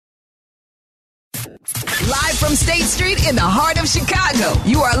from State Street in the heart of Chicago,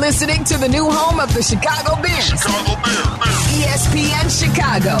 you are listening to the new home of the Chicago Bears. ESPN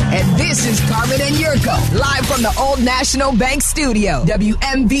Chicago. And this is Carmen and Yurko, live from the Old National Bank Studio.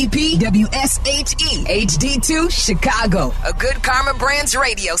 WMVP, WSHE, HD2, Chicago. A good Karma Brands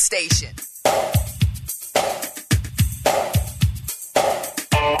radio station.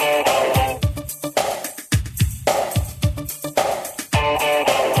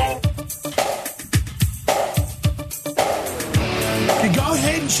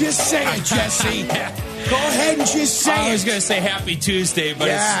 Just say it, Jesse. Go ahead and just say it. I was going to say Happy Tuesday, but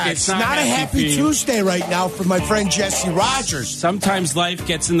it's not a Happy Tuesday right now for my friend Jesse Rogers. Sometimes life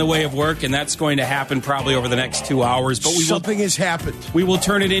gets in the way of work, and that's going to happen probably over the next 2 hours. But something has happened. We will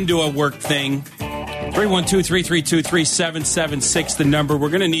turn it into a work thing. 312-332-3776, the number. We're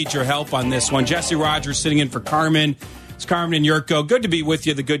going to need your help on this one. Jesse Rogers sitting in for Carmen. It's Carmen and Yurko. Good to be with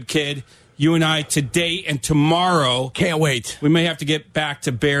you, the good kid. You and I today and tomorrow. Can't wait. We may have to get back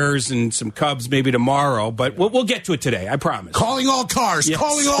to Bears and some Cubs maybe tomorrow, but we'll get to it today, I promise. Calling all cars. Yes.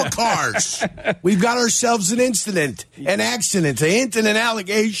 Calling all cars. We've got ourselves an incident, an accident, a hint, and an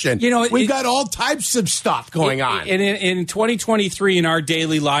allegation. We've got all types of stuff going on. And in 2023, in our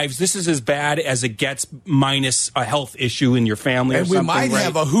daily lives, this is as bad as it gets, minus a health issue in your family and or something. We might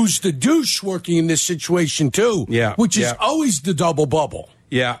have a who's the douche working in this situation, too. Yeah. Which is always the double bubble.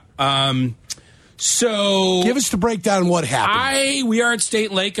 Yeah. So give us the breakdown on what happened. We are at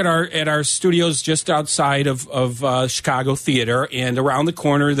State Lake at our studios just outside of Chicago Theater, and around the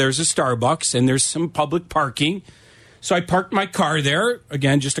corner there's a Starbucks and there's some public parking. So I parked my car there,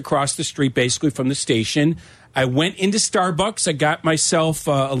 again, just across the street, basically from the station. I went into Starbucks. I got myself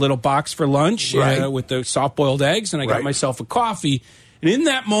a little box for lunch with the soft-boiled eggs, and I got myself a coffee. And in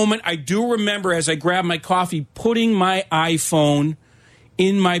that moment, I do remember, as I grabbed my coffee, putting my iPhone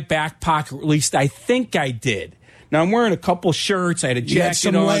in my back pocket, or at least I think I did. Now, I'm wearing a couple shirts. I had a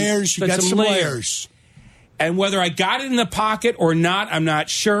jacket on. You got some layers. And whether I got it in the pocket or not, I'm not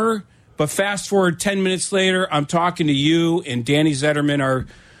sure. But fast forward 10 minutes later, I'm talking to you and Danny Zetterman,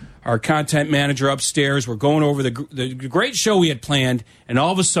 our content manager upstairs. We're going over the great show we had planned, and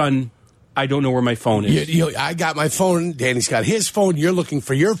all of a sudden, I don't know where my phone is. I got my phone. Danny's got his phone. You're looking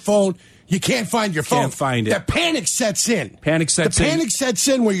for your phone. You can't find your phone. Can't find it. The panic sets in. The panic sets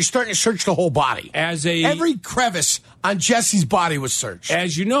in where you're starting to search the whole body. Every crevice on Jesse's body was searched.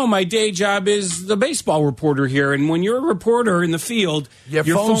 As you know, my day job is the baseball reporter here, and when you're a reporter in the field, your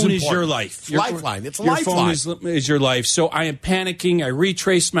phone is your life. Lifeline. It's a lifeline. Your phone is your life. So I am panicking. I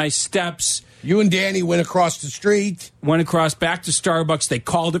retraced my steps. You and Danny went across the street. Went across back to Starbucks. They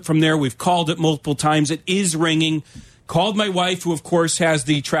called it from there. We've called it multiple times. It is ringing. Called my wife, who, of course, has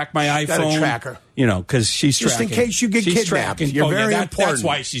the Track My iPhone. Got a tracker. Because she's tracking. Just in case you get kidnapped. You're very important. That's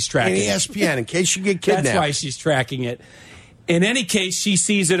why she's tracking it. ESPN, in case you get kidnapped. That's why she's tracking it. In any case, she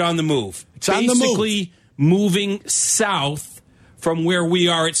sees it on the move. It's on the move. Basically moving south from where we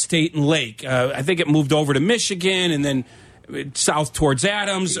are at State and Lake. I think it moved over to Michigan and then south towards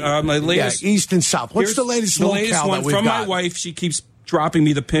Adams. My latest, east and south. What's the latest locale one that we've from got? My wife. She keeps dropping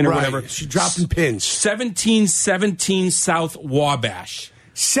me the pin or whatever. She's dropping pins. 1717 South Wabash.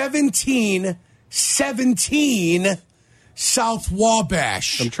 1717 South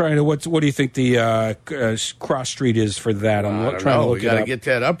Wabash. I'm trying to. What do you think the cross street is for that? I'm trying to look it up. We got to get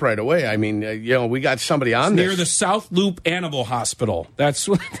that up right away. I mean, we got somebody on near the South Loop Animal Hospital. That's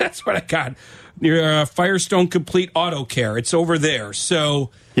what I got. Near Firestone Complete Auto Care. It's over there.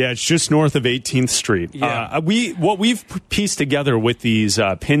 So. Yeah, it's just north of 18th Street. Yeah. What we've pieced together with these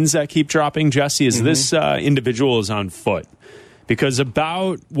pins that keep dropping, Jesse, is this individual is on foot. Because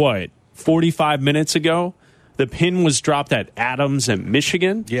about, 45 minutes ago, the pin was dropped at Adams and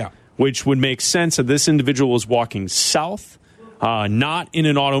Michigan. Yeah. Which would make sense that this individual was walking south, not in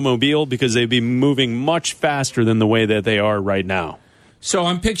an automobile, because they'd be moving much faster than the way that they are right now. So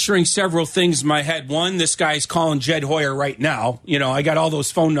I'm picturing several things in my head. One, this guy's calling Jed Hoyer right now. I got all those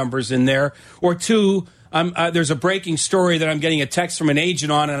phone numbers in there. Or two, there's a breaking story that I'm getting a text from an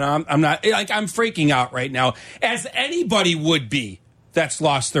agent on, and I'm not, I'm freaking out right now, as anybody would be that's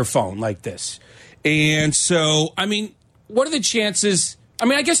lost their phone like this. And so, what are the chances?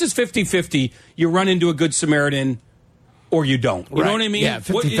 I guess it's 50-50. You run into a Good Samaritan or you don't. You know what I mean? Yeah,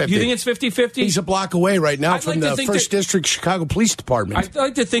 50-50. You think it's 50-50? He's a block away right now from the 1st District Chicago Police Department. I'd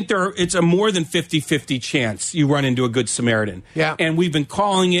like to think it's a more than 50-50 chance you run into a Good Samaritan. Yeah. And we've been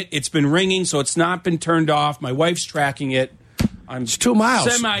calling it. It's been ringing, so it's not been turned off. My wife's tracking it. It's 2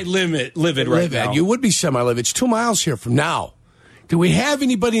 miles. Semi-livid right now. You would be semi-livid. It's 2 miles here from now. Do we have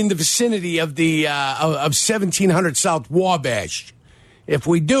anybody in the vicinity of the of 1700 South Wabash? If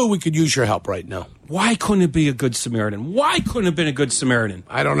we do, we could use your help right now. Why couldn't it be a Good Samaritan? Why couldn't it have been a Good Samaritan?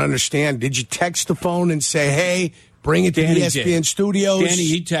 I don't understand. Did you text the phone and say, hey, bring it to Danny ESPN did. Studios? Danny,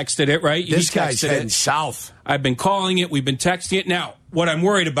 he texted it, right? This guy's heading south. I've been calling it. We've been texting it. Now, what I'm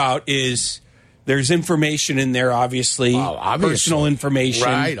worried about is there's information in there, obviously. Personal information.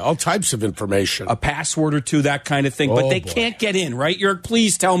 Right, all types of information. A password or two, that kind of thing. But they can't get in, right?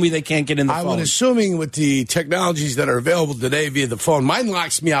 Please tell me they can't get in the phone. I would assuming with the technologies that are available today via the phone, mine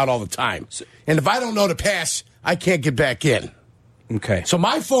locks me out all the time. And if I don't know the pass, I can't get back in. Okay. So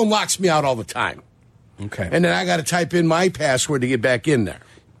my phone locks me out all the time. Okay. And then I got to type in my password to get back in there.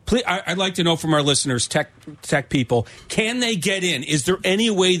 Please, I'd like to know from our listeners, tech people, can they get in? Is there any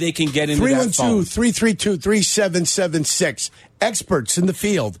way they can get into that phone? 312-332-3776. Experts in the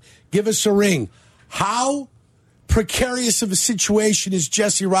field, give us a ring. How precarious of a situation is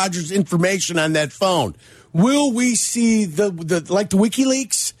Jesse Rogers' information on that phone? Will we see the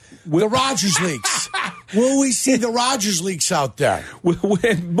WikiLeaks? The Rogers leaks. Will we see the Rogers leaks out there?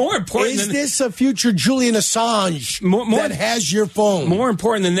 More important is this a future Julian Assange that has your phone? More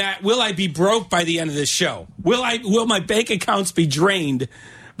important than that, will I be broke by the end of this show? Will my bank accounts be drained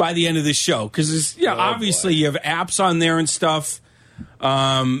by the end of this show? Because obviously you have apps on there and stuff.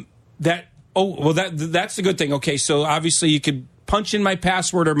 That's the good thing. Okay, so obviously you could punch in my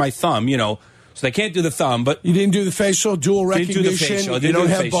password or my thumb, So they can't do the thumb, but you didn't do the facial dual recognition. Didn't do the facial. You don't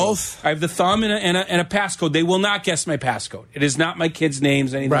have both. I have the thumb and a passcode. They will not guess my passcode. It is not my kids'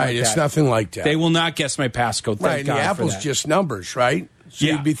 names. Anything right? Like it's that. Nothing like that. They will not guess my passcode. Thank right. God the Apple's for that. just numbers, right? So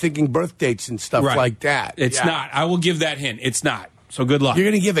yeah. You'd be thinking birth dates and stuff like that. It's not. I will give that hint. It's not. So good luck. You're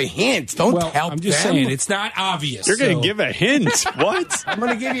going to give a hint. Don't help I'm just them. saying, it's not obvious. You're going to give a hint. What? I'm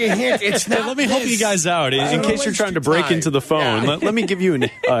going to give you a hint. It's not. Let me help you guys out. In case you're trying to break into the phone, let me give you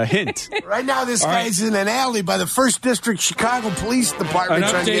a hint. Right now, this guy's in an alley by the 1st District Chicago Police Department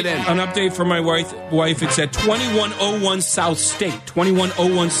trying to get in. An update from my wife. It's at 2101 South State.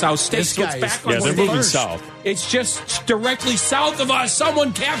 2101 South State. This guy back they're on moving south. It's just directly south of us.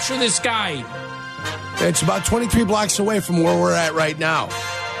 Someone capture this guy. It's about 23 blocks away from where we're at right now.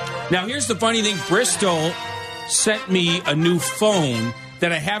 Now, here's the funny thing. Bristol sent me a new phone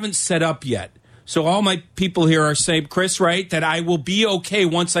that I haven't set up yet. So all my people here are saying, Chris, right, that I will be okay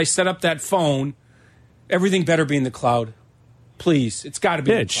once I set up that phone. Everything better be in the cloud. Please. It's got to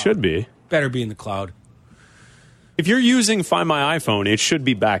be in the cloud. It should be. Better be in the cloud. If you're using Find My iPhone, it should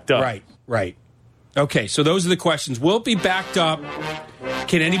be backed up. Right. Okay, so those are the questions. Will it be backed up?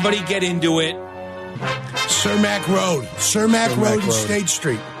 Can anybody get into it? Cermak Road and State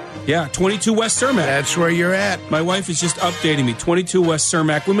Street. Yeah, 22 West Cermak. That's where you're at. My wife is just updating me. 22 West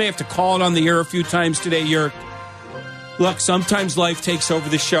Cermak. We may have to call it on the air a few times today. Look, sometimes life takes over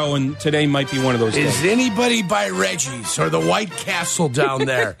the show, and today might be one of those days. Is anybody by Reggie's or the White Castle down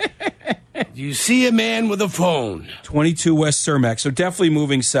there? Do you see a man with a phone? 22 West Cermak. So definitely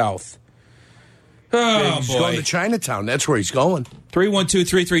moving south. Oh, he's going to Chinatown. That's where he's going.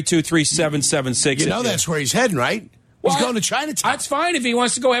 312-332-3776. You know that's where he's heading, right? He's going to Chinatown. That's fine if he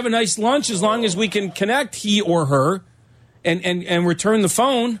wants to go have a nice lunch, as long as we can connect he or her and return the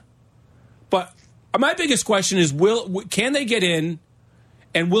phone. But my biggest question is, can they get in,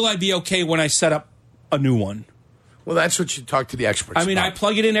 and will I be okay when I set up a new one? Well, that's what you talk to the experts about. I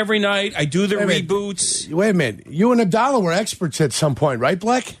plug it in every night. I do the reboots. Wait a minute. You and Abdallah were experts at some point, right,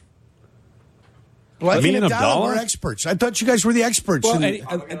 Black? Me and Abdallah were experts. I thought you guys were the experts.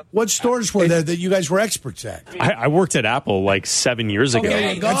 Well, what stores were there that you guys were experts at? I worked at Apple like 7 years ago.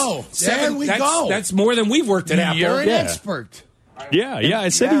 There we go. That's more than we've worked at Apple. You're an expert. Yeah. I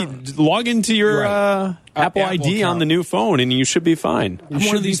said log into your Apple ID account on the new phone, and you should be fine. I'm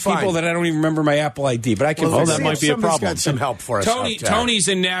one of these people that I don't even remember my Apple ID, but I can. Well, that might be a problem. Got some help for us. Tony's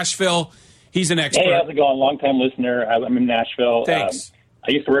in Nashville. He's an expert. Hey, how's it going? Long-time listener. I'm in Nashville. Thanks. I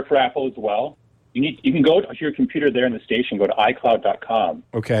used to work for Apple as well. You can go to your computer there in the station, go to iCloud.com.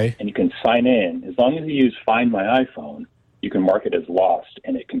 Okay. And you can sign in. As long as you use Find My iPhone, you can mark it as lost,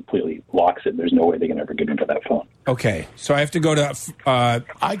 and it completely locks it. There's no way they can ever get into that phone. Okay. So I have to go to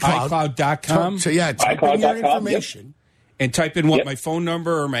iCloud.com. So, type in your information. And type in my phone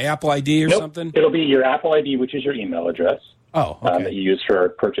number or my Apple ID or something? It'll be your Apple ID, which is your email address. Oh, okay. That you use for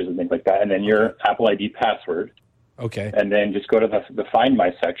purchase and things like that. And then your Apple ID password. Okay. And then just go to the Find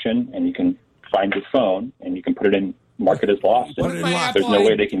My section, and you can find your phone, and you can put it in, mark it as lost. And there's no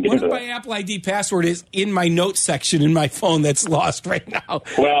way they can get into it. What if my Apple ID password is in my notes section in my phone that's lost right now?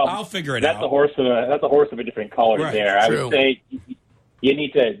 Well, I'll figure it out. That's a horse of a different color there. I would say you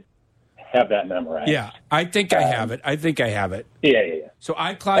need to have that memorized. Yeah, I think I have it. Yeah. So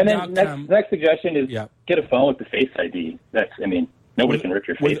iCloud.com. And then next suggestion is get a phone with the Face ID. Nobody can rip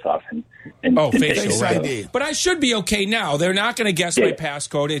your face off and take Face it. ID. But I should be okay now. They're not going to guess my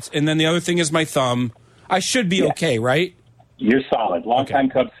passcode. And then the other thing is my thumb. I should be okay, right? You're solid. Long-time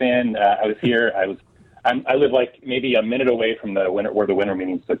Cubs fan. I was here. I live like maybe a minute away from the where the winter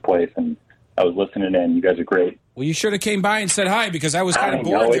meetings took place, and I was listening in. You guys are great. Well, you should have came by and said hi because I was kind of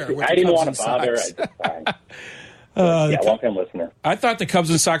bored there. I didn't want to bother. Long-time listener. I thought the Cubs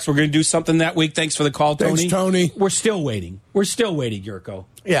and Sox were going to do something that week. Thanks for the call, Tony. Thanks, Tony. We're still waiting. Yurko.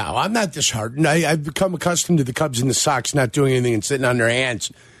 Yeah, well, I'm not disheartened. I've become accustomed to the Cubs and the Sox not doing anything and sitting on their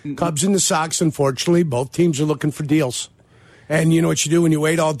hands. Cubs and the Sox, unfortunately, both teams are looking for deals. And you know what you do when you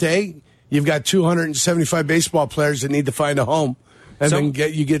wait all day? You've got 275 baseball players that need to find a home. And then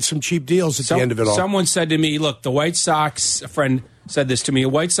you get some cheap deals at the end of it all. Someone said to me, look, the White Sox, a friend said this to me, the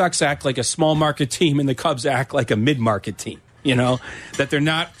White Sox act like a small market team and the Cubs act like a mid-market team, that they're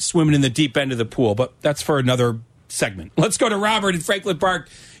not swimming in the deep end of the pool. But that's for another segment. Let's go to Robert in Franklin Park.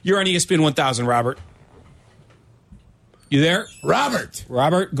 You're on ESPN 1000, Robert. You there?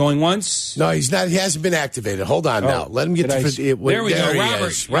 Robert, going once? No, he's not. He hasn't been activated. Hold on now. Let him get to there we go.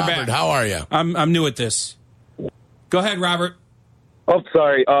 Robert, Robert, how are you? I'm new at this. Go ahead, Robert. Oh,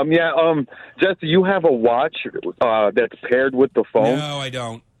 sorry. Jesse, you have a watch that's paired with the phone? No, I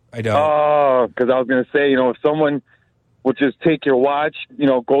don't. Oh, because I was going to say, if someone would just take your watch,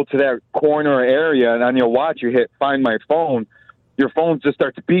 go to that corner area, and on your watch you hit Find My Phone, your phone just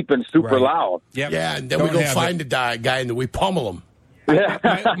starts beeping super loud. Yep. Yeah, and then we go find the guy and we pummel him.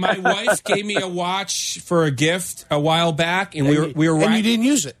 My wife gave me a watch for a gift a while back, and we were riding. And you didn't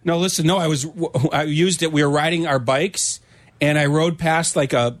use it? No, listen. No, I used it. We were riding our bikes, and I rode past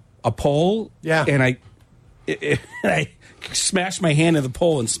like a pole. Yeah, and I smashed my hand in the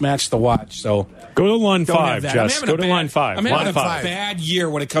pole and smashed the watch. So go to line 5, Jess. Go to line 5. I'm having a bad year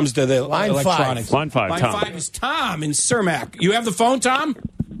when it comes to the electronics. Line 5. Line Tom. 5 is Tom in Cermak. You have the phone, Tom?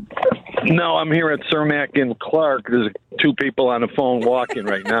 No, I'm here at Cermak and Clark. There's two people on the phone walking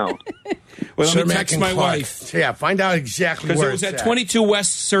right now. Well, let me text my wife. Yeah, find out exactly where because it was at 22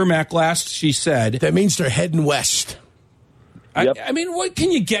 West Cermak last, she said. That means they're heading west. Yep. I mean, what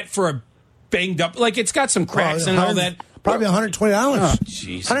can you get for a banged up? Like, it's got some cracks and all that. Probably $120. Oh,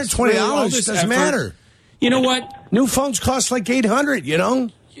 Jesus. $120 doesn't matter. You know what? New phones cost like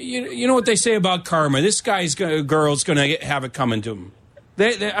 $800, You know what they say about karma. This girl's going to have it coming to him.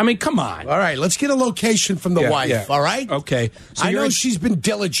 I mean, come on. All right, let's get a location from the wife, all right? Okay. So I know she's been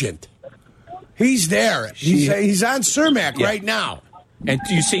diligent. He's there. He's on Cermak right now. And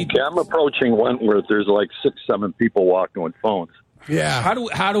you see... Okay, I'm approaching Wentworth. There's like 6-7 people walking with phones. Yeah.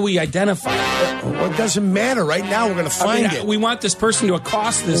 How do we identify it? Well, it doesn't matter. Right now, we're going to find it. We want this person to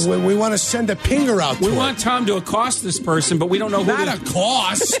accost this. We want to send a pinger out to We want Tom to accost this person, but we don't know who Not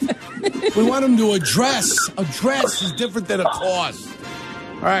accost. We want him to address. Address is different than accost.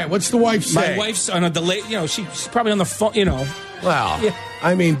 All right, what's the wife say? My wife's on a delay. She's probably on the phone, Well, yeah.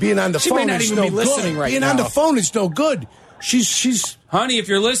 I mean, being on the phone may not is even no be listening good. right being now. on the phone is no good. She's Honey, if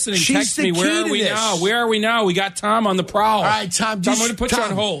you're listening, text me. Where are we now? Where are we now? We got Tom on the prowl. All right, Tom. I'm going to put you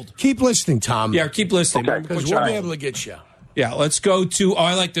on hold. Keep listening, Tom. Yeah, keep listening. Because we'll be able to get you. Yeah, let's go to... Oh,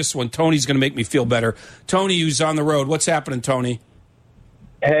 I like this one. Tony's going to make me feel better. Tony, who's on the road. What's happening, Tony?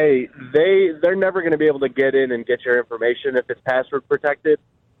 Hey, they're never going to be able to get in and get your information if it's password protected.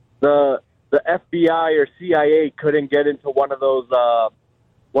 The FBI or CIA couldn't get into one of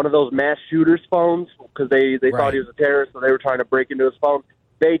those mass shooters' phones because they thought he was a terrorist, so they were trying to break into his phone.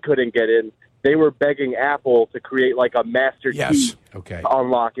 They couldn't get in. They were begging Apple to create like a master key to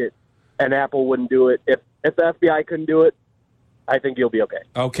unlock it, and Apple wouldn't do it. If the FBI couldn't do it, I think you'll be okay.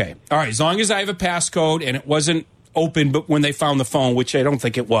 Okay. All right. As long as I have a passcode and it wasn't open but when they found the phone, which I don't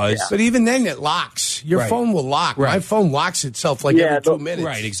think it was. Yeah. But even then, it locks. Your phone will lock. Right. My phone locks itself every 2 minutes.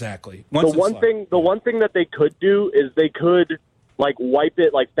 Right, exactly. The one thing that they could do is they could like wipe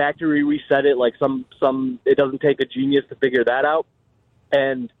it, like factory reset it, like some. It doesn't take a genius to figure that out,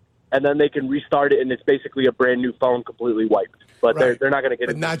 and then they can restart it, and it's basically a brand new phone, completely wiped. But they're not going to get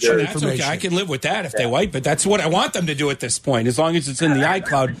it. Not your That's information. okay. I can live with that if they wipe it. That's what I want them to do at this point, as long as it's in the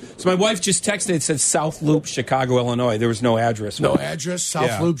iCloud. So my wife just texted. It said South Loop, Chicago, Illinois. There was no address. No address.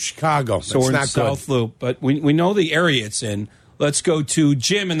 South Loop, Chicago. So we're in South Loop, but we know the area it's in. Let's go to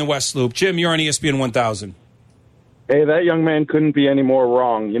Jim in the West Loop. Jim, you're on ESPN 1000. Hey, that young man couldn't be any more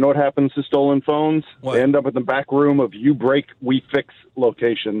wrong. You know what happens to stolen phones? What? They end up in the back room of You Break, We Fix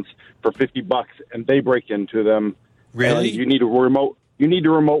locations for $50, and they break into them. Really? And you need a remote. You need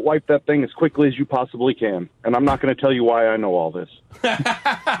to remote wipe that thing as quickly as you possibly can. And I'm not going to tell you why I know all this.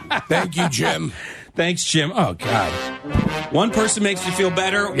 Thank you, Jim. Thanks, Jim. Oh, God. One person makes me feel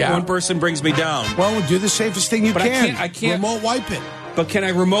better. Yeah. One person brings me down. Well, we'll do the safest thing you But can. I can't remote wipe it. But can I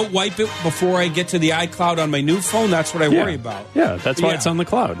remote wipe it before I get to the iCloud on my new phone? That's what I worry about. Yeah, that's why it's on the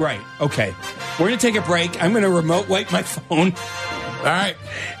cloud. Right. Okay. We're going to take a break. I'm going to remote wipe my phone. All right.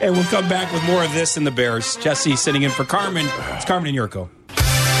 And we'll come back with more of this in the Bears. Jesse sitting in for Carmen. It's Carmen and Yurko.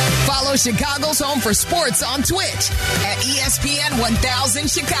 Follow Chicago's Home for Sports on Twitch at ESPN 1000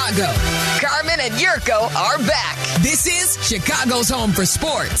 Chicago. Carmen and Yurko are back. This is Chicago's Home for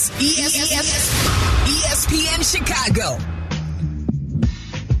Sports. ESPN Chicago.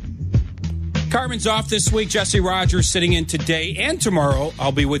 Carmen's off this week. Jesse Rogers sitting in today and tomorrow.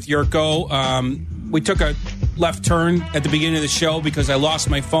 I'll be with Yurko. We took a left turn at the beginning of the show because I lost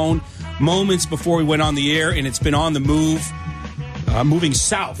my phone moments before we went on the air, and it's been on the move, moving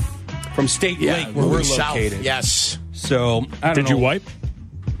south from State Lake where we're located. South. Yes. So, I don't know. Did you wipe?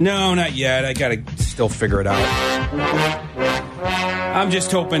 No, not yet. I got to still figure it out. I'm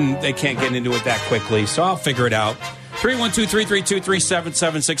just hoping they can't get into it that quickly, so I'll figure it out.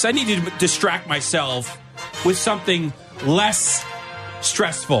 312-332-3776. I need to distract myself with something less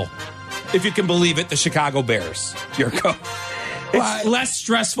stressful. If you can believe it, the Chicago Bears. Yurko. It's less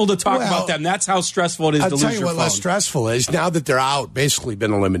stressful to talk about them. That's how stressful it is to lose your phone. I'll tell you what less stressful is. Now that they're out, basically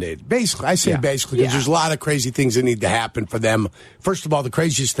been eliminated. Basically, I say basically because there's a lot of crazy things that need to happen for them. First of all, the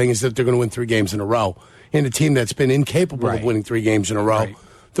craziest thing is that they're going to win 3 games in a row in a team that's been incapable of winning 3 games in a row. Right.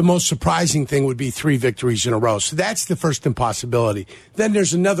 The most surprising thing would be 3 victories in a row. So that's the first impossibility. Then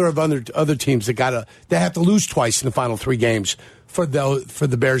there's another of other teams that have to lose twice in the final 3 games for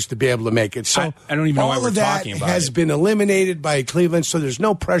the Bears to be able to make it. So I don't even know why we're talking about it. All of that has been eliminated by Cleveland, so there's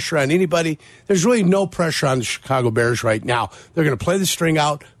no pressure on anybody. There's really no pressure on the Chicago Bears right now. They're going to play the string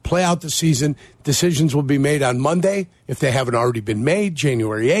out, play out the season. Decisions will be made on Monday, if they haven't already been made,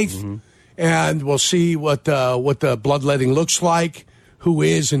 January 8th. Mm-hmm. And we'll see what the bloodletting looks like, who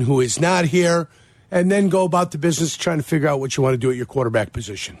is and who is not here, and then go about the business trying to figure out what you want to do at your quarterback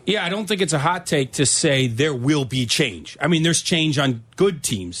position. Yeah, I don't think it's a hot take to say there will be change. I mean, there's change on good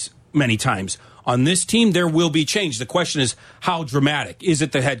teams many times. On this team, there will be change. The question is, how dramatic? Is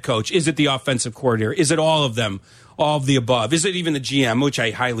it the head coach? Is it the offensive coordinator? Is it all of them? All of the above? Is it even the GM, which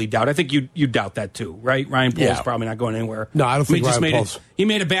I highly doubt? I think you doubt that too, right? Ryan Pohl's probably not going anywhere. No, I don't think Ryan Pohl's. He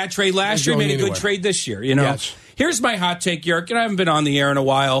made a bad trade last year. He made a good trade this year. You know. Yes. Here's my hot take, Yerk, and I haven't been on the air in a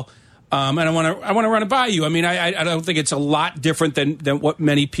while, and I want to run it by you. I mean, I don't think it's a lot different than what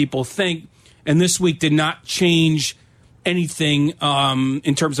many people think, and this week did not change anything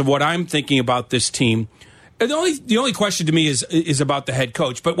in terms of what I'm thinking about this team. And the only question to me is about the head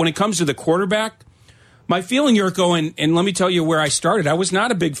coach, but when it comes to the quarterback, my feeling, Yurko, and let me tell you where I started. I was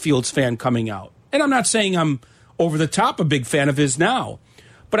not a big Fields fan coming out, and I'm not saying I'm over the top a big fan of his now.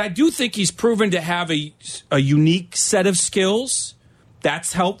 But I do think he's proven to have a unique set of skills.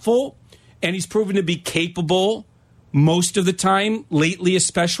 That's helpful. And he's proven to be capable most of the time, lately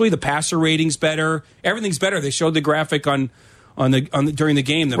especially. The passer rating's better. Everything's better. They showed the graphic on during the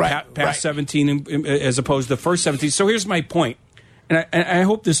game, past 17 as opposed to the first 17. So here's my point. And I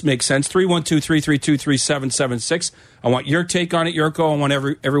hope this makes sense. 312-332-3776. I want your take on it, Yurko. I want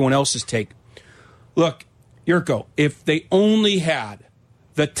everyone else's take. Look, Yurko, if they only had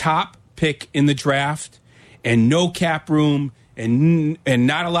the top pick in the draft and no cap room and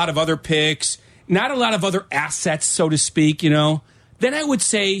not a lot of other picks, not a lot of other assets, so to speak, then I would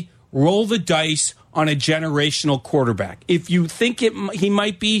say roll the dice on a generational quarterback. If you think he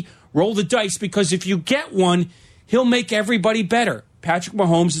might be, roll the dice, because if you get one, he'll make everybody better. Patrick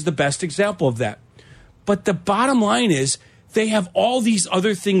Mahomes is the best example of that. But the bottom line is they have all these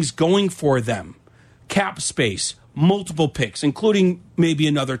other things going for them. Cap space, multiple picks, including maybe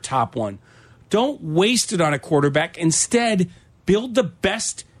another top one. Don't waste it on a quarterback. Instead, build the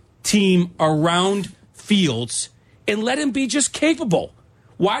best team around Fields and let him be just capable.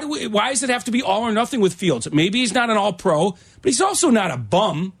 Why does it have to be all or nothing with Fields? Maybe he's not an all-pro, but he's also not a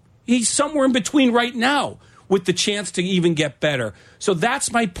bum. He's somewhere in between right now with the chance to even get better. So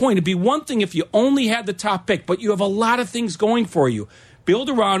that's my point. It'd be one thing if you only had the top pick, but you have a lot of things going for you. Build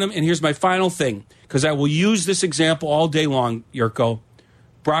around him, and here's my final thing, because I will use this example all day long, Yurko.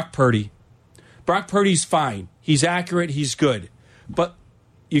 Brock Purdy. Brock Purdy's fine. He's accurate. He's good. But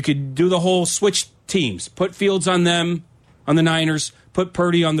you could do the whole switch teams. Put Fields on them, on the Niners. Put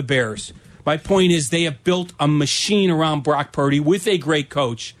Purdy on the Bears. My point is they have built a machine around Brock Purdy with a great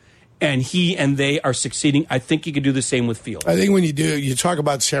coach, and he and they are succeeding. I think you could do the same with Fields. I think when you talk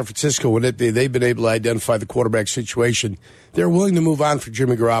about San Francisco, when they've been able to identify the quarterback situation, they're willing to move on for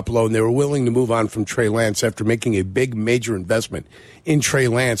Jimmy Garoppolo, and they were willing to move on from Trey Lance after making a big, major investment in Trey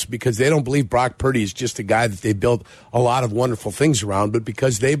Lance because they don't believe Brock Purdy is just a guy that they built a lot of wonderful things around, but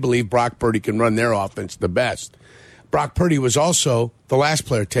because they believe Brock Purdy can run their offense the best. Brock Purdy was also the last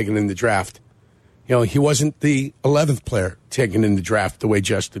player taken in the draft. He wasn't the 11th player taken in the draft the way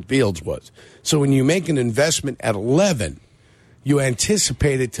Justin Fields was. So when you make an investment at 11, you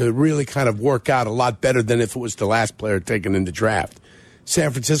anticipate it to really kind of work out a lot better than if it was the last player taken in the draft.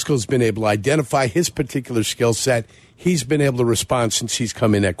 San Francisco's been able to identify his particular skill set. He's been able to respond since he's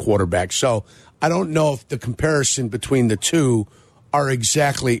come in at quarterback. So I don't know if the comparison between the two are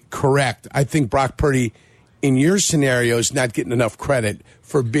exactly correct. I think Brock Purdy, in your scenario, is not getting enough credit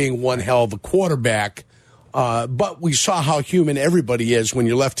for being one hell of a quarterback. But we saw how human everybody is when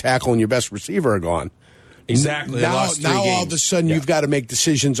your left tackle and your best receiver are gone. Exactly. Now all of a sudden, you've got to make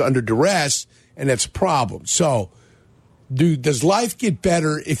decisions under duress, and that's a problem. So, does life get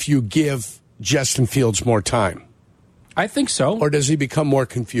better if you give Justin Fields more time? I think so. Or does he become more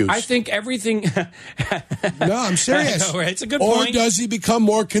confused? I think everything... No, I'm serious. I know, right? It's a good point. Or does he become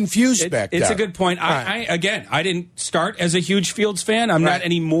more confused back there? It's a good point. Right. I didn't start as a huge Fields fan. I'm not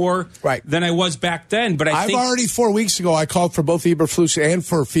any more than I was back then. But I think... already 4 weeks ago, I called for both Eberflus and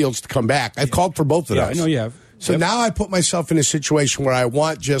for Fields to come back. I've called for both of those. I know you have. So now I put myself in a situation where I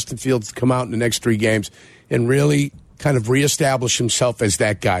want Justin Fields to come out in the next 3 games and really kind of reestablish himself as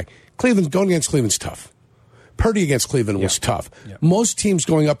that guy. Going against Cleveland's tough. Purdy against Cleveland was tough. Yep. Most teams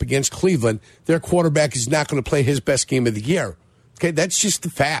going up against Cleveland, their quarterback is not going to play his best game of the year. Okay, that's just the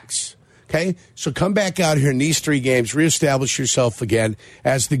facts. Okay, so come back out here in these 3 games, reestablish yourself again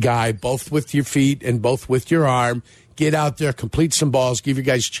as the guy, both with your feet and both with your arm. Get out there, complete some balls, give your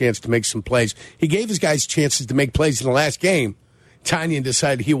guys a chance to make some plays. He gave his guys chances to make plays in the last game. Tanyan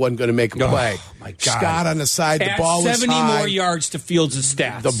decided he wasn't going to make a play. Oh, my God. Scott on the side, the ball was high. 70 more yards to Fields'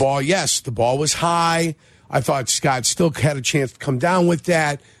 stats. The ball was high. I thought Scott still had a chance to come down with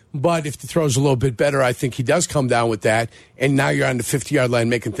that. But if the throw's a little bit better, I think he does come down with that. And now you're on the 50-yard line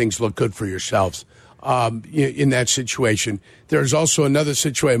making things look good for yourselves in that situation. There's also another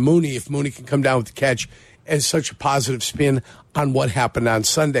situation. If Mooney can come down with the catch, as such a positive spin on what happened on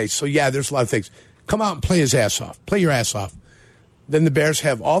Sunday. So, yeah, there's a lot of things. Come out and play his ass off. Play your ass off. Then the Bears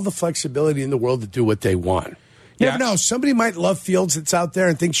have all the flexibility in the world to do what they want. You never know. Somebody might love Fields that's out there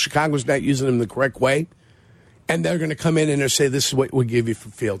and think Chicago's not using him the correct way. And they're going to come in and they'll say, this is what we'll give you for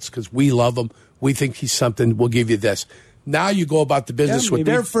Fields because we love him. We think he's something. We'll give you this. Now you go about the business with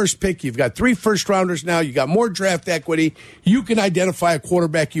their first pick. You've got 3 first-rounders now. You got more draft equity. You can identify a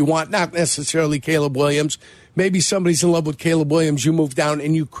quarterback you want, not necessarily Caleb Williams. Maybe somebody's in love with Caleb Williams. You move down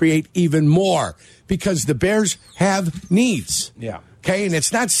and you create even more because the Bears have needs. Yeah. Okay, and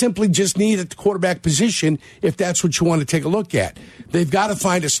it's not simply just need at the quarterback position if that's what you want to take a look at. They've got to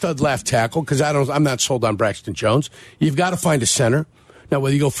find a stud left tackle because I'm not sold on Braxton Jones. You've got to find a center. Now,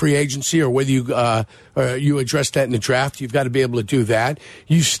 whether you go free agency or whether you address that in the draft, you've got to be able to do that.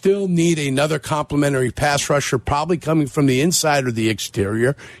 You still need another complementary pass rusher, probably coming from the inside or the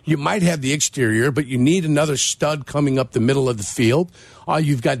exterior. You might have the exterior, but you need another stud coming up the middle of the field.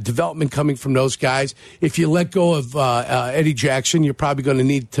 You've got development coming from those guys. If you let go of Eddie Jackson, you're probably going to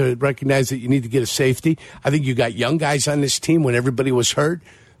need to recognize that you need to get a safety. I think you got young guys on this team when everybody was hurt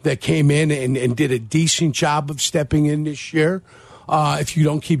that came in and did a decent job of stepping in this year. If you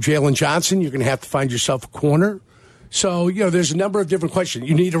don't keep Jalen Johnson, you're going to have to find yourself a corner. So, there's a number of different questions.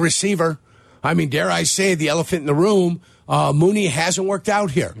 You need a receiver. I mean, dare I say, the elephant in the room, Mooney hasn't worked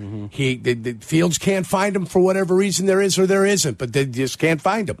out here. Mm-hmm. The Fields can't find him for whatever reason there is or there isn't, but they just can't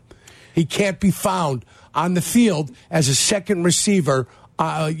find him. He can't be found on the field as a second receiver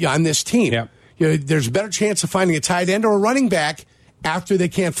on this team. Yep. There's a better chance of finding a tight end or a running back after they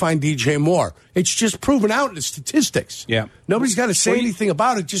can't find DJ Moore. It's just proven out in the statistics. Yeah. Nobody's got to say anything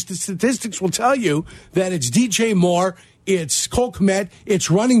about it. Just the statistics will tell you that it's DJ Moore, it's Cole Kmet, it's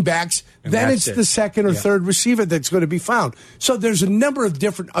running backs, and then it's the second or third receiver that's going to be found. So there's a number of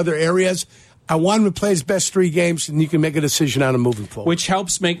different other areas. I want him to play his best 3 games, and you can make a decision on him moving forward. Which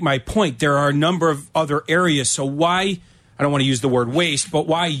helps make my point. There are a number of other areas. So why, I don't want to use the word waste, but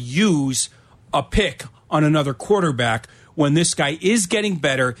why use a pick on another quarterback when this guy is getting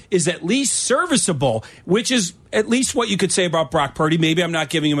better, is at least serviceable, which is at least what you could say about Brock Purdy. Maybe I'm not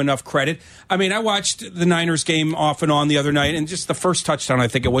giving him enough credit. I mean, I watched the Niners game off and on the other night, and just the first touchdown, I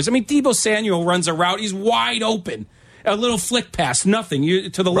think it was. I mean, Deebo Samuel runs a route. He's wide open. A little flick pass, nothing.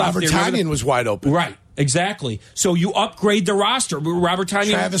 To the left. Robert Tanyan was wide open. Right. exactly. So you upgrade the roster. Robert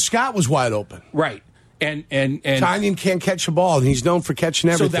Tonyan. Travis Scott was wide open. Right. And Tonyan can't catch a ball, and he's known for catching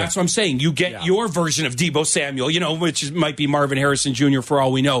everything. So that's what I'm saying. You get your version of Deebo Samuel, which might be Marvin Harrison Jr. for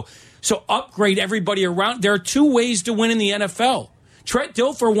all we know. So upgrade everybody around. There are two ways to win in the NFL. Trent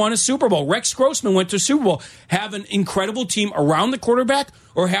Dilfer won a Super Bowl. Rex Grossman went to a Super Bowl. Have an incredible team around the quarterback,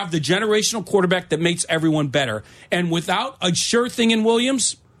 or have the generational quarterback that makes everyone better. And without a sure thing in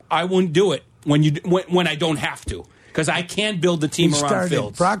Williams, I wouldn't do it when I don't have to. Because I can build the team around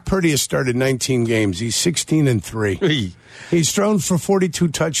Fields. Brock Purdy has started 19 games. He's 16-3. He's thrown for 42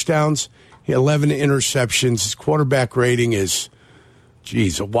 touchdowns, 11 interceptions. His quarterback rating is,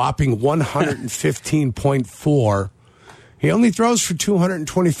 a whopping 115.4. He only throws for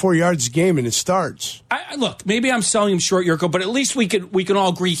 224 yards a game in his starts. Look, maybe I'm selling him short, Yurko, but at least we can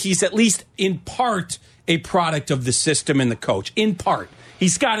all agree he's at least in part a product of the system and the coach. In part.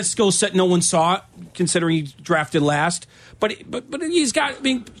 He's got a skill set no one saw, considering he drafted last. But he's got.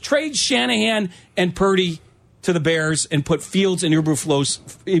 Trade Shanahan and Purdy to the Bears and put Fields and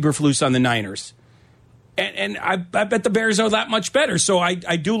Eberflus on the Niners, and I bet the Bears are that much better. So I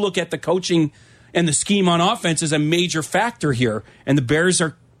do look at the coaching and the scheme on offense as a major factor here, and the Bears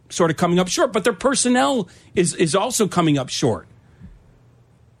are sort of coming up short. But their personnel is also coming up short.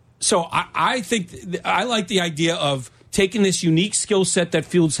 So I think I like the idea of taking this unique skill set that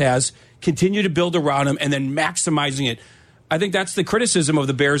Fields has, continue to build around him, and then maximizing it. I think that's the criticism of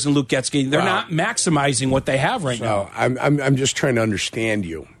the Bears and Luke Getzky. They're not maximizing what they have right now. I'm just trying to understand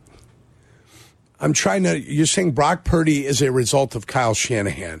you. You're saying Brock Purdy is a result of Kyle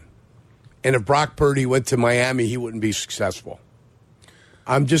Shanahan. And if Brock Purdy went to Miami, he wouldn't be successful.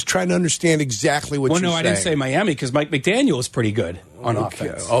 I'm just trying to understand exactly what you're saying. Well, no, I didn't say Miami because Mike McDaniel is pretty good on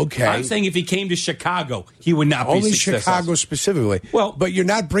offense. Okay. I'm saying if he came to Chicago, he would not be successful. Only Chicago specifically. Well, but you're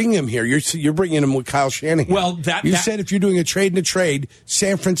not bringing him here. You're bringing him with Kyle Shanahan. Well, you said if you're doing a trade,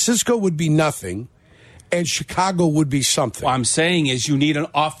 San Francisco would be nothing, and Chicago would be something. What I'm saying is you need an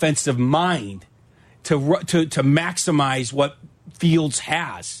offensive mind to maximize what Fields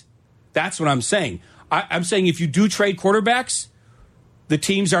has. That's what I'm saying. I'm saying if you do trade quarterbacks, the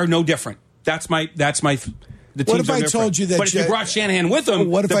teams are no different. That's my. The teams what if I told you that? But if you brought Shanahan with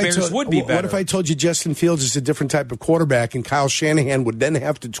them, the Bears would be better. What if I told you Justin Fields is a different type of quarterback, and Kyle Shanahan would then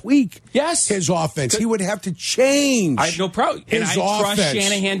have to tweak his offense? He would have to change. I have no problem. And I trust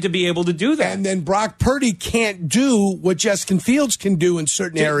Shanahan to be able to do that. And then Brock Purdy can't do what Justin Fields can do in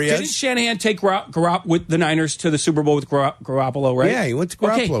certain areas. Didn't Shanahan take with the Niners to the Super Bowl with Garoppolo, right? Yeah, he went to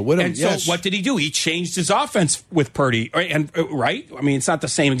Garoppolo with him. And so what did he do? He changed his offense with Purdy, right? I mean, it's not the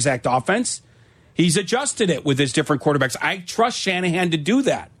same exact offense. He's adjusted it with his different quarterbacks. I trust Shanahan to do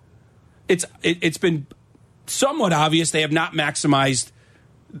that. It's been somewhat obvious they have not maximized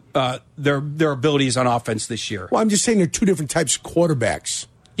their abilities on offense this year. Well, I'm just saying they're two different types of quarterbacks.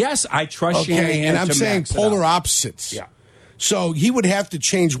 Yes, I trust Shanahan. And I'm saying polar opposites. Yeah. So he would have to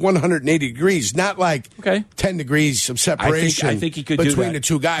change 180 degrees, not like 10 degrees of separation I think he could between do that. the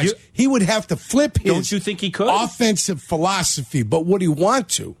two guys. He would have to flip his Don't you think he could? offensive philosophy. But would he want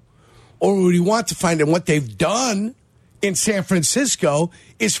to? Or would he want to find? And what they've done in San Francisco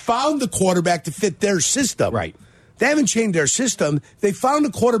is found the quarterback to fit their system. Right. They haven't changed their system. They found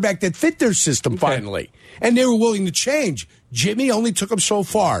a quarterback that fit their system finally. And they were willing to change. Jimmy only took them so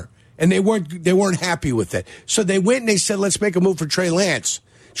far. And they weren't happy with it. So they went and they said, let's make a move for Trey Lance.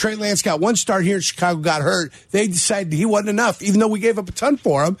 Trey Lance got one start here in Chicago, got hurt. They decided he wasn't enough, even though we gave up a ton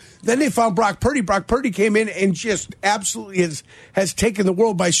for him. Then they found Brock Purdy. Brock Purdy came in and just absolutely has taken the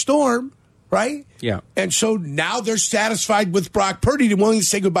world by storm, right? Yeah. And so now they're satisfied with Brock Purdy and willing to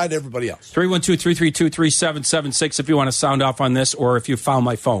say goodbye to everybody else. 312-332-3776 if you want to sound off on this, or if you found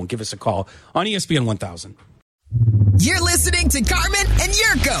my phone, give us a call on ESPN 1000. You're listening to Carmen and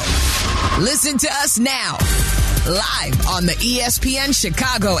Yurko. Listen to us now. Live on the ESPN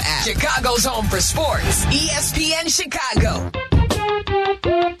Chicago app. Chicago's home for sports. ESPN Chicago.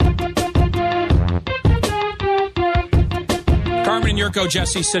 Carmen and Yurko,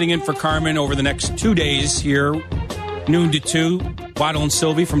 Jesse sitting in for Carmen over the next 2 days here, noon to 2. Waddle and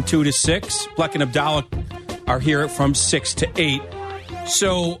Sylvie from 2 to 6. Bleck and Abdallah are here from 6 to 8.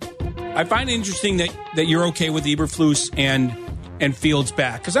 So I find it interesting that you're okay with Eberflus and Fields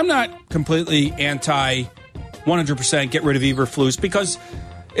back, because I'm not completely anti 100% get rid of Eberflus, because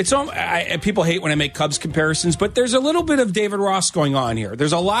people hate when I make Cubs comparisons, but there's a little bit of David Ross going on here.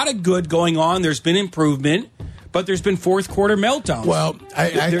 There's a lot of good going on. There's been improvement, but there's been fourth quarter meltdowns. Well,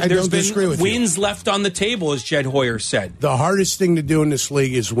 I don't disagree with you. Wins left on the table, as Jed Hoyer said. The hardest thing to do in this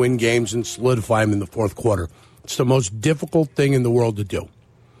league is win games and solidify them in the fourth quarter. It's the most difficult thing in the world to do.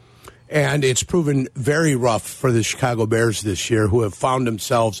 And it's proven very rough for the Chicago Bears this year, who have found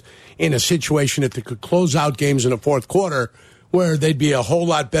themselves in a situation that they could close out games in the fourth quarter where they'd be a whole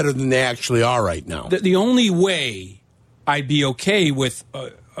lot better than they actually are right now. The only way I'd be okay with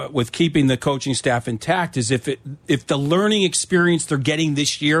keeping the coaching staff intact is if the learning experience they're getting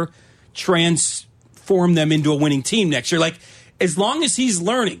this year transform them into a winning team next year. Like, as long as he's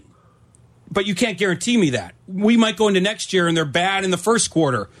learning, but you can't guarantee me that. We might go into next year and they're bad in the first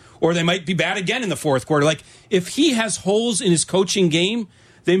quarter, or they might be bad again in the fourth quarter. Like, if he has holes in his coaching game,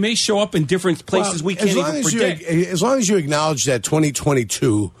 they may show up in different places we can't even predict. As long as you acknowledge that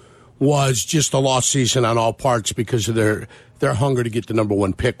 2022 was just a lost season on all parts because of their hunger to get the number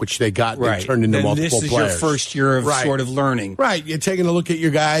one pick, which they got, and turned into multiple players. This is your first year of sort of learning. Right. You're taking a look at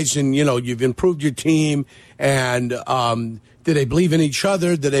your guys, and, you've improved your team, and do they believe in each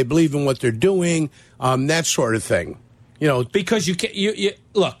other? Do they believe in what they're doing? That sort of thing. Because you can't,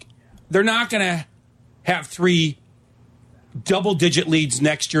 look, they're not going to have 3 double-digit leads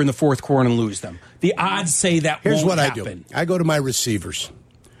next year in the fourth quarter and lose them. The odds say that won't happen. Here's what I do. I go to my receivers,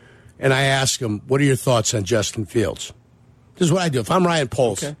 and I ask them, what are your thoughts on Justin Fields? This is what I do. If I'm Ryan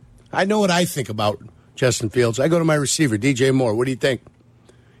Poles, I know what I think about Justin Fields. I go to my receiver, DJ Moore. What do you think?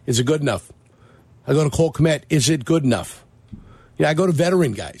 Is it good enough? I go to Cole Kmet. Is it good enough? I go to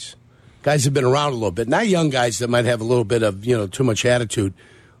veteran guys. Guys have been around a little bit. Not young guys that might have a little bit of, too much attitude.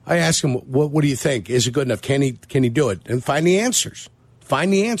 I ask him, what do you think? Is it good enough? Can he do it? And find the answers.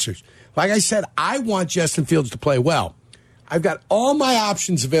 Like I said, I want Justin Fields to play well. I've got all my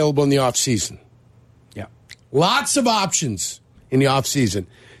options available in the offseason. Yeah. Lots of options in the offseason.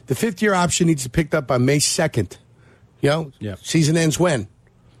 The fifth-year option needs to be picked up on May 2nd. Season ends when?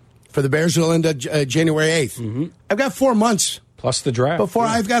 For the Bears, it'll end January 8th. Mm-hmm. I've got 4 months. Plus the draft. Before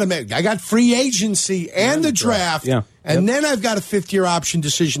I've got to make, I got free agency and the draft. Yeah. And then I've got a fifth-year option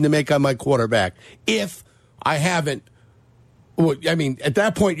decision to make on my quarterback. If I haven't, at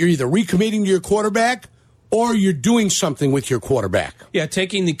that point, you're either recommitting to your quarterback or you're doing something with your quarterback. Yeah,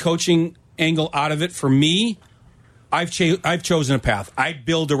 taking the coaching angle out of it, for me, I've chosen a path. I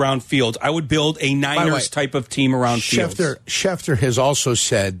build around Fields. I would build a Niners type of team around Fields. Schefter has also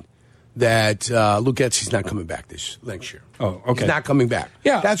said that Luke Getsy's not coming back next year. Oh, okay. He's not coming back.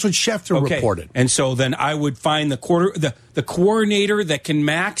 Yeah. That's what Schefter reported. And so then I would find the coordinator that can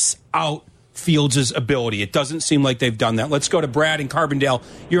max out Fields' ability. It doesn't seem like they've done that. Let's go to Brad in Carbondale.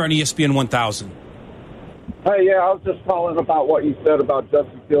 You're on ESPN 1000. Hey, yeah, I was just calling about what you said about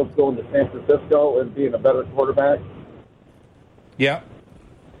Justin Fields going to San Francisco and being a better quarterback. Yeah.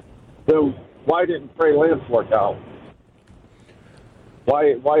 So why didn't Trey Lance work out?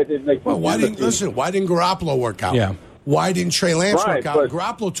 Why didn't they? Why didn't Garoppolo work out? Yeah. Why didn't Trey Lance work out?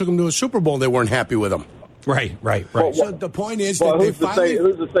 Garoppolo took him to a Super Bowl. They weren't happy with him. Right. So the point is that they finally.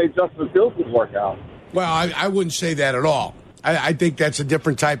 Who's to say Justin Fields would work out? Well, I wouldn't say that at all. I think that's a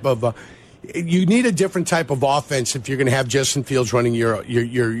different type of. You need a different type of offense if you're going to have Justin Fields running your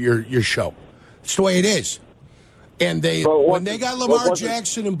show. It's the way it is. And when they got Lamar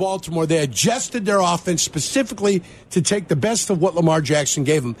Jackson in Baltimore, they adjusted their offense specifically to take the best of what Lamar Jackson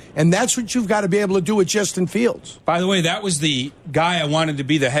gave them. And that's what you've got to be able to do with Justin Fields. By the way, that was the guy I wanted to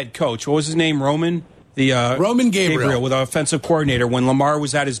be the head coach. What was his name? Roman Gabriel, with our offensive coordinator when Lamar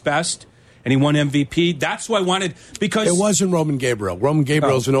was at his best. And he won MVP. That's who I wanted because it wasn't Roman Gabriel. Roman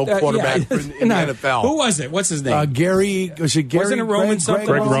Gabriel's an old quarterback in the NFL. Who was it? What's his name? Gary. Was it Gary? Wasn't it Roman? Greg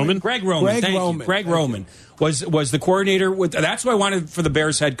Roman. Greg Roman. Thank you. Greg Roman was the coordinator. That's who I wanted for the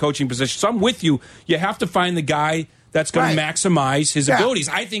Bears head coaching position. So I'm with you. You have to find the guy that's going to maximize his abilities.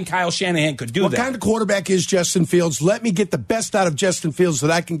 I think Kyle Shanahan could do that. What kind of quarterback is Justin Fields? Let me get the best out of Justin Fields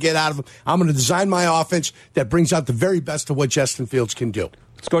that I can get out of him. I'm going to design my offense that brings out the very best of what Justin Fields can do.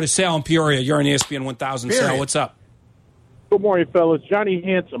 Let's go to Sal in Peoria. You're on ESPN 1000. Sal, what's up? Good morning, fellas. Johnny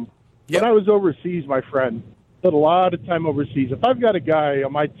Handsome. When I was overseas, my friend, spent a lot of time overseas. If I've got a guy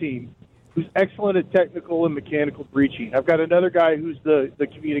on my team who's excellent at technical and mechanical breaching, I've got another guy who's the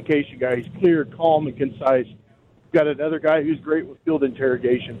communication guy. He's clear, calm, and concise. I've got another guy who's great with field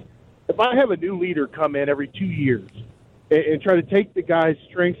interrogation. If I have a new leader come in every 2 years and try to take the guy's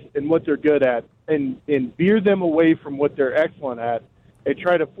strengths and what they're good at and veer them away from what they're excellent at, and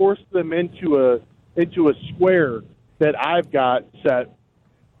try to force them into a square that I've got set,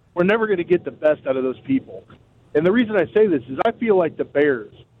 we're never going to get the best out of those people. And the reason I say this is I feel like the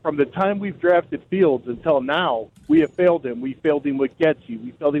Bears, from the time we've drafted Fields until now, we have failed him. We failed him with Getsy.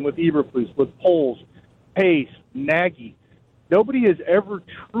 We failed him with Eberflus, with Poles, Pace, Nagy. Nobody has ever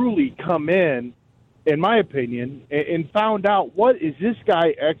truly come in my opinion, and found out what is this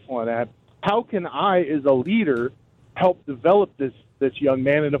guy excellent at? How can I, as a leader, help develop this this young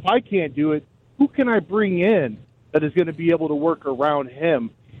man. And if I can't do it, who can I bring in that is going to be able to work around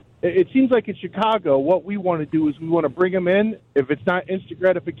him? It seems like in Chicago, what we want to do is we want to bring him in. If it's not instant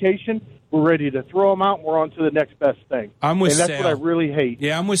gratification, we're ready to throw him out, and we're on to the next best thing. I'm with Sale. Sale. What I really hate.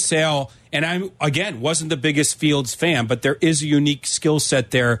 Yeah, I'm with Sale. And I, again, wasn't the biggest Fields fan, but there is a unique skill set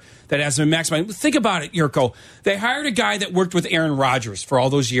there that has been maximized. Think about it, Yurko. They hired a guy that worked with Aaron Rodgers for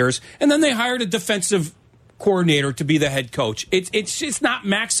all those years, and then they hired a defensive coordinator to be the head coach. It's not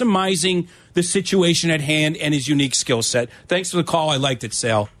maximizing the situation at hand and his unique skill set. Thanks for the call. I liked it,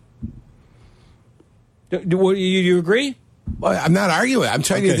 Sale. Do you agree? Well, I'm not arguing. I'm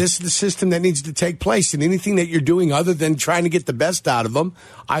telling you, this is the system that needs to take place. And anything that you're doing other than trying to get the best out of them,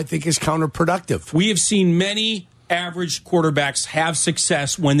 I think is counterproductive. We have seen many average quarterbacks have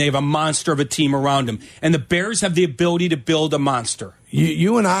success when they have a monster of a team around them. And the Bears have the ability to build a monster.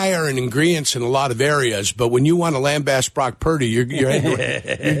 You and I are in agreement in a lot of areas, but when you want to lambaste Brock Purdy,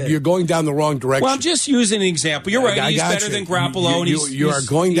 you're going down the wrong direction. Well, I'm just using an example. You're right. He's better than Garoppolo. You are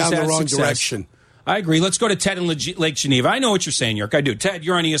going down the wrong direction. I agree. Let's go to Ted in Lake Geneva. I know what you're saying, York. I do. Ted,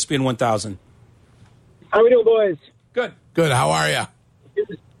 you're on ESPN 1000. How we doing, boys? Good. Good. How are you?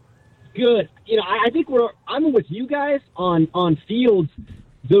 Good. You know, I think I'm with you guys on Fields.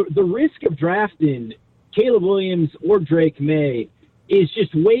 The risk of drafting Caleb Williams or Drake May is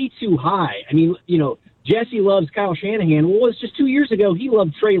just way too high. I mean, you know, Jesse loves Kyle Shanahan. Well, it's just 2 years ago he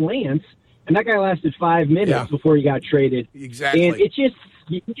loved Trey Lance, and that guy lasted 5 minutes before he got traded. Exactly. And it's just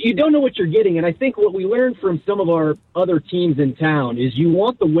you don't know what you're getting. And I think what we learned from some of our other teams in town is you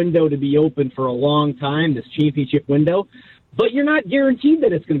want the window to be open for a long time, this championship window, but you're not guaranteed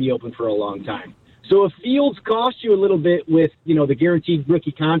that it's going to be open for a long time. So if Fields costs you a little bit with, you know, the guaranteed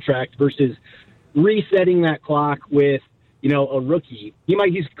rookie contract versus resetting that clock with, you know, a rookie,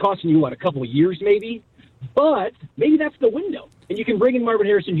 he's costing you, a couple of years maybe? But maybe that's the window. And you can bring in Marvin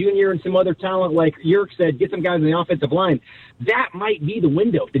Harrison Jr. and some other talent, like Yerk said, get some guys in the offensive line. That might be the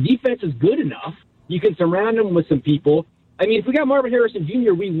window. If the defense is good enough, you can surround them with some people. I mean, if we got Marvin Harrison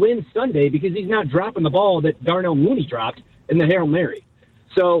Jr., we win Sunday because he's not dropping the ball that Darnell Mooney dropped in the Hail Mary.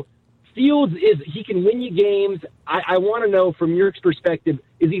 So Fields, he can win you games. I want to know from Yerk's perspective,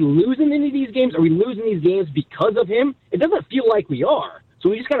 is he losing any of these games? Are we losing these games because of him? It doesn't feel like we are. So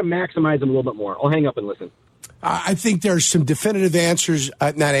we just got to maximize them a little bit more. I'll hang up and listen. I think there's some definitive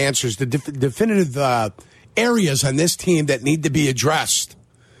definitive areas on this team that need to be addressed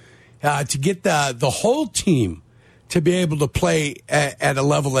to get the whole team to be able to play at a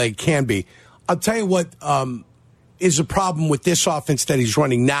level they can be. I'll tell you what is a problem with this offense that he's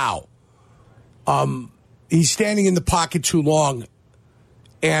running now. He's standing in the pocket too long,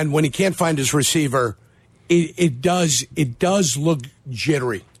 and when he can't find his receiver, it does look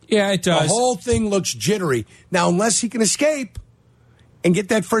jittery. Yeah, it does. The whole thing looks jittery. Now, unless he can escape and get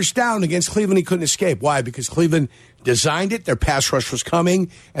that first down against Cleveland, he couldn't escape. Why? Because Cleveland designed it. Their pass rush was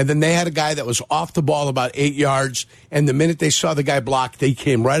coming, and then they had a guy that was off the ball about 8 yards, and the minute they saw the guy block, they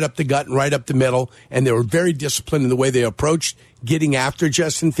came right up the gut and right up the middle, and they were very disciplined in the way they approached getting after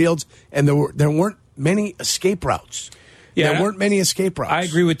Justin Fields, and there weren't many escape routes. Yeah, there weren't many escape routes. I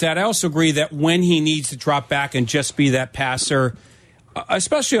agree with that. I also agree that when he needs to drop back and just be that passer,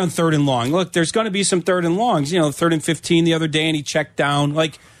 especially on 3rd and long. Look, there's going to be some 3rd and longs. You know, 3rd and 15 the other day, and he checked down.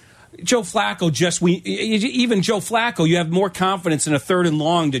 Like Joe Flacco, even Joe Flacco, you have more confidence in a 3rd and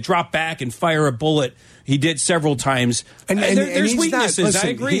long to drop back and fire a bullet. He did several times. And there's weaknesses. I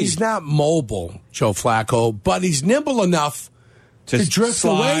agree. He's not mobile, Joe Flacco, but he's nimble enough to drift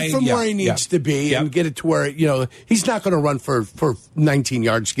slide, away from where he needs to be and get it to where, you know, he's not going to run for 19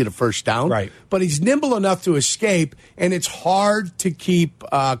 yards to get a first down. Right. But he's nimble enough to escape, and it's hard to keep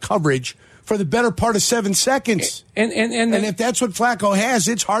coverage for the better part of 7 seconds. And if that's what Flacco has,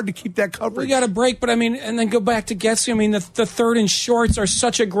 it's hard to keep that coverage. We got a break, but I mean, and then go back to Getsy. I mean, the 3rd and shorts are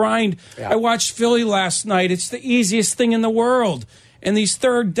such a grind. Yeah. I watched Philly last night. It's the easiest thing in the world. And these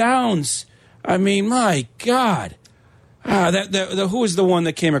 3rd downs, I mean, my God. Who was the one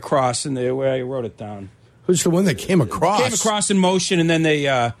that came across in the way I wrote it down? Who's the one that came across? Came across in motion, and then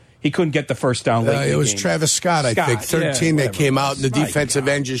he couldn't get the first down. It was Travis Scott, I think. 13 that came out, and the defensive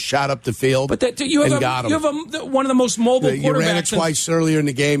end just shot up the field. But got him. You have one of the most mobile quarterbacks. You ran it twice earlier in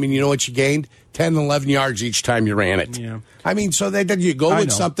the game, and you know what you gained? 10 and 11 yards each time you ran it. Yeah. I mean, so that you go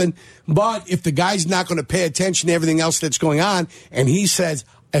with something. But if the guy's not going to pay attention to everything else that's going on, and he says,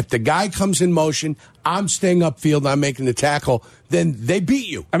 if the guy comes in motion, I'm staying upfield, I'm making the tackle, then they beat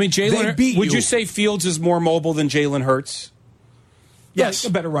you. I mean, would you say Fields is more mobile than Jalen Hurts? Yes. a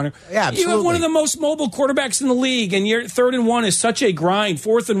better runner. Yeah, absolutely. You have one of the most mobile quarterbacks in the league, and your 3rd and 1 is such a grind.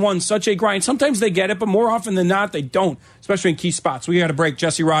 4th and 1, such a grind. Sometimes they get it, but more often than not, they don't, especially in key spots. We got to break.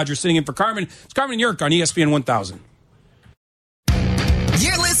 Jesse Rogers sitting in for Carmen. It's Carmen and Yurko on ESPN 1000.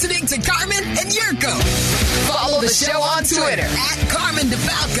 You're listening to Carmen and Yurko. Follow the show on Twitter at Carmen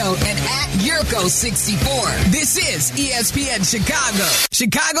DeFalco and at Yurko64. This is ESPN Chicago,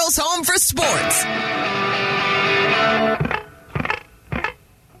 Chicago's home for sports.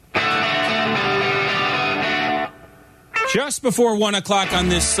 Just before 1 o'clock on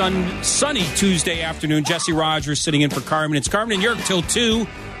this sunny Tuesday afternoon, Jesse Rogers sitting in for Carmen. It's Carmen and Yurko till 2.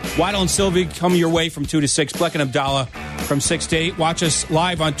 Waddle and Sylvie come your way from 2 to 6. Bleck and Abdallah from 6 to 8. Watch us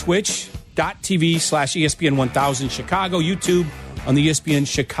live on twitch.tv/ESPN 1000 Chicago, YouTube on the ESPN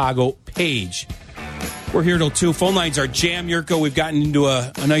Chicago page. We're here till 2. Phone lines are jammed, Yurko. We've gotten into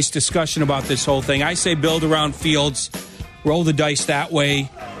a nice discussion about this whole thing. I say build around Fields, roll the dice that way.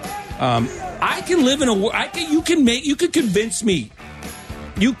 I can live in a. You could convince me.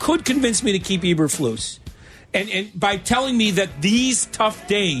 You could convince me to keep Eberflus, and by telling me that these tough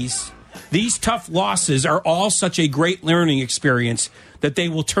days, these tough losses are all such a great learning experience that they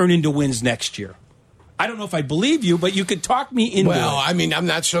will turn into wins next year. I don't know if I believe you, but you could talk me into it. Well, I mean, I'm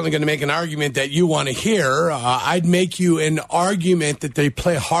not certainly going to make an argument that you want to hear. I'd make you an argument that they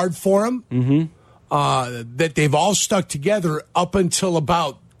play hard for him, that they've all stuck together up until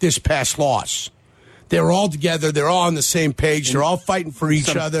about this past loss. They're all together. They're all on the same page. They're all fighting for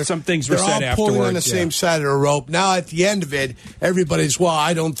each other. Some things were said afterwards. They're all pulling on the same side of the rope. Now, at the end of it, everybody's, well,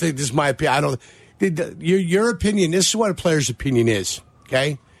 I don't think this is my opinion. Your opinion, this is what a player's opinion is,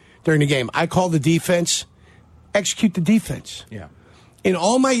 okay, during the game. I call the defense, execute the defense. Yeah. In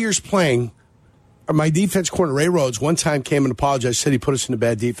all my years playing, my defense coordinator, Ray Rhodes, one time came and apologized, said he put us in a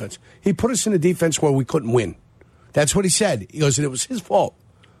bad defense. He put us in a defense where we couldn't win. That's what he said. He goes, and it was his fault.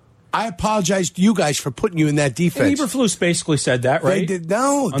 I apologize to you guys for putting you in that defense. And Eberflus basically said that, right? They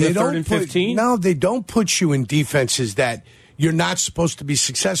don't 15? No, they don't put you in defenses that you're not supposed to be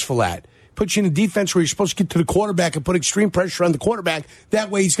successful at. Put you in a defense where you're supposed to get to the quarterback and put extreme pressure on the quarterback. That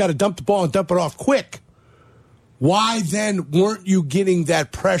way he's got to dump the ball and dump it off quick. Why then weren't you getting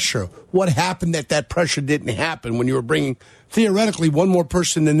that pressure? What happened that pressure didn't happen when you were bringing theoretically one more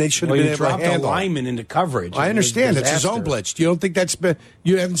person than they should have been able to handle? You dropped a lineman into coverage. I understand. It's a zone blitz. You don't think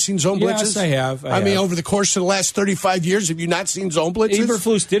you haven't seen zone blitzes? Yes, I have. I mean, over the course of the last 35 years, have you not seen zone blitzes?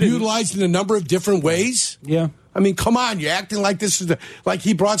 Eberflus did it. Utilized in a number of different ways? Yeah. I mean, come on. You're acting like this is like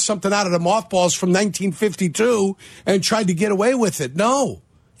he brought something out of the mothballs from 1952 and tried to get away with it. No.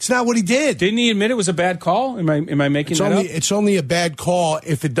 It's not what he did. Didn't he admit it was a bad call? Am I making that up? It's only a bad call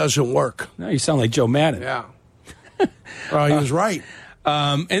if it doesn't work. No, you sound like Joe Madden. Yeah. Well, he was right.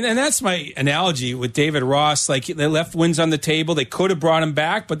 And that's my analogy with David Ross. Like, they left wins on the table. They could have brought him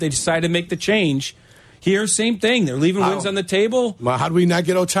back, but they decided to make the change. Here, same thing. They're leaving wins on the table. Well, how do we not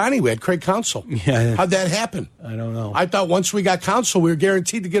get Ohtani? We had Craig Counsell. Yeah. How'd that happen? I don't know. I thought once we got Counsell, we were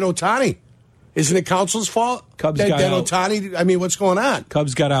guaranteed to get Ohtani. Isn't it Counsell's fault? Cubs got out. Ohtani, I mean, what's going on?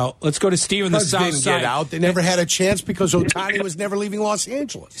 Cubs got out. Let's go to Steve on the south didn't side. Get out. They never had a chance because Ohtani was never leaving Los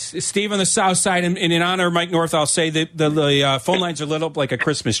Angeles. Steve on the south side, and in honor of Mike North, I'll say that the phone lines are lit up like a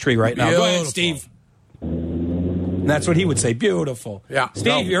Christmas tree right now. Beautiful. Go ahead, Steve. And that's what he would say. Beautiful. Yeah.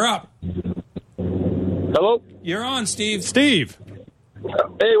 Steve, you're up. Hello? You're on, Steve. Steve.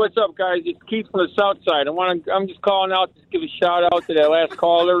 Hey, what's up, guys? It's Keith from the south side. I'm just calling out to give a shout out to that last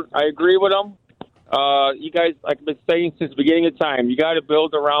caller. I agree with him. You guys, like I've been saying since the beginning of time, you got to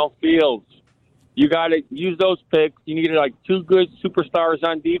build around Fields. You got to use those picks. You need like 2 good superstars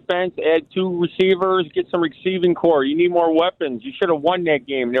on defense, add 2 receivers, get some receiving core. You need more weapons. You should have won that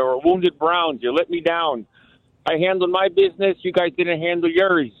game. There were wounded Browns. You let me down. I handled my business. You guys didn't handle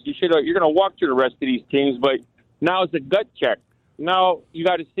yours. You're going to walk through the rest of these teams, but now it's a gut check. Now you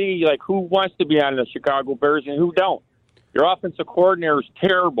got to see like who wants to be on the Chicago Bears and who don't. Your offensive coordinator is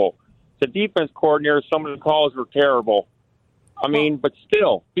terrible. The defense coordinator, some of the calls were terrible. I mean, but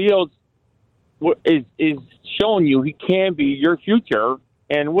still, Fields is showing you he can be your future.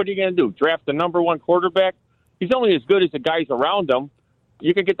 And what are you going to do? Draft the number 1 quarterback? He's only as good as the guys around him.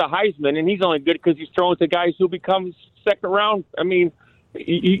 You can get the Heisman, and he's only good because he's throwing to guys who become second round. I mean,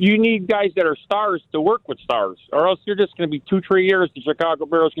 you need guys that are stars to work with stars, or else you're just going to be 2-3 years. The Chicago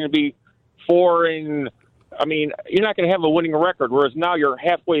Bears going to be 4 and. I mean, you're not going to have a winning record, whereas now you're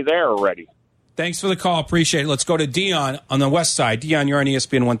halfway there already. Thanks for the call. Appreciate it. Let's go to Dion on the west side. Dion, you're on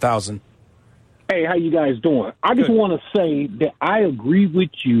ESPN 1000. Hey, how you guys doing? I just want to say that I agree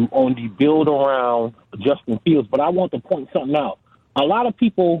with you on the build around Justin Fields, but I want to point something out. A lot of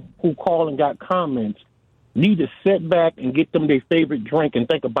people who call and got comments need to sit back and get them their favorite drink and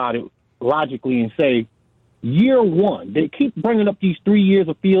think about it logically and say, year one, they keep bringing up these 3 years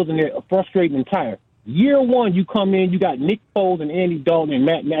of Fields and they're frustrating and tired. Year one, you come in, you got Nick Foles and Andy Dalton and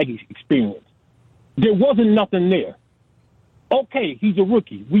Matt Nagy's experience. There wasn't nothing there. Okay, he's a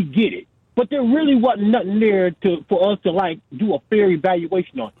rookie. We get it. But there really wasn't nothing there for us to, like, do a fair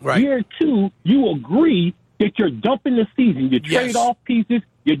evaluation on. Right. Year two, you agree that you're dumping the season. You trade off pieces.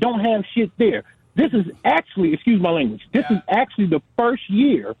 You don't have shit there. This is actually, excuse my language, this is actually the first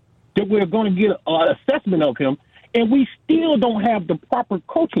year that we're going to get an assessment of him, and we still don't have the proper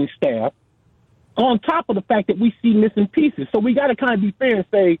coaching staff on top of the fact that we see missing pieces. So we got to kind of be fair and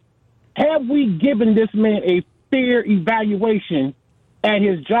say, have we given this man a fair evaluation at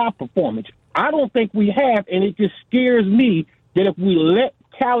his job performance? I don't think we have, and it just scares me that if we let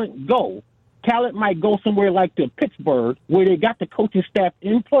talent go, talent might go somewhere like to Pittsburgh where they got the coaching staff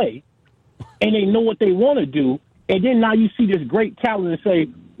in play and they know what they want to do, and then now you see this great talent and say,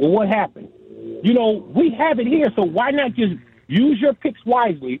 well, what happened? You know, we have it here, so why not just use your picks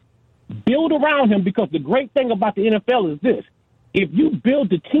wisely, build around him, because the great thing about the NFL is this. If you build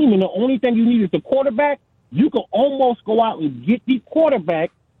the team and the only thing you need is the quarterback, you can almost go out and get the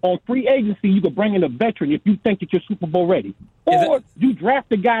quarterback on free agency. You can bring in a veteran if you think that you're Super Bowl ready. Or you draft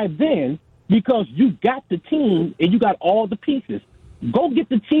the guy then because you got the team and you got all the pieces. Go get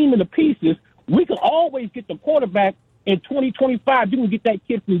the team and the pieces. We can always get the quarterback in 2025. You can get that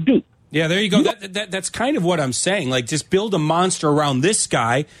kid from Duke. Yeah, there you go. That's kind of what I'm saying. Like, just build a monster around this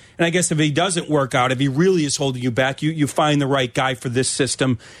guy. And I guess if he doesn't work out, if he really is holding you back, you find the right guy for this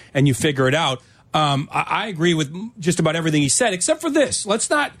system and you figure it out. I agree with just about everything he said, except for this. Let's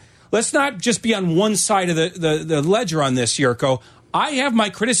not just be on one side of the ledger on this, Yurko. I have my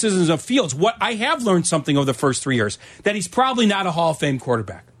criticisms of Fields. What I have learned something over the first 3 years, that he's probably not a Hall of Fame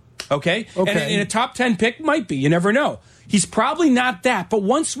quarterback. Okay? And a top 10 pick might be. You never know. He's probably not that. But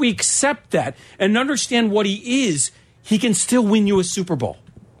once we accept that and understand what he is, he can still win you a Super Bowl.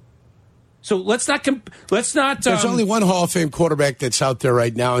 So let's not. There's only one Hall of Fame quarterback that's out there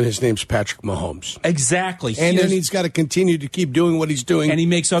right now, and his name's Patrick Mahomes. Exactly. And then he's got to continue to keep doing what he's doing, and he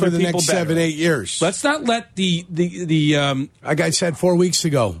makes other for the people next better. 7-8 years. Let's not let the like I said 4 weeks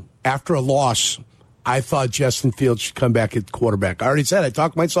ago, after a loss, I thought Justin Fields should come back at quarterback. I already said I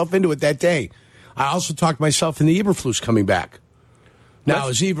talked myself into it that day. I also talked myself into Eberflus coming back. Now,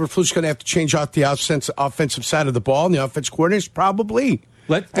 is Eberflus going to have to change out the offensive side of the ball and the offensive coordinators? Probably.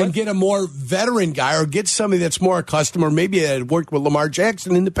 And get a more veteran guy or get somebody that's more accustomed, or maybe had worked with Lamar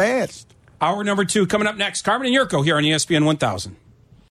Jackson in the past. Hour number 2 coming up next. Carmen and Yurko here on ESPN 1000.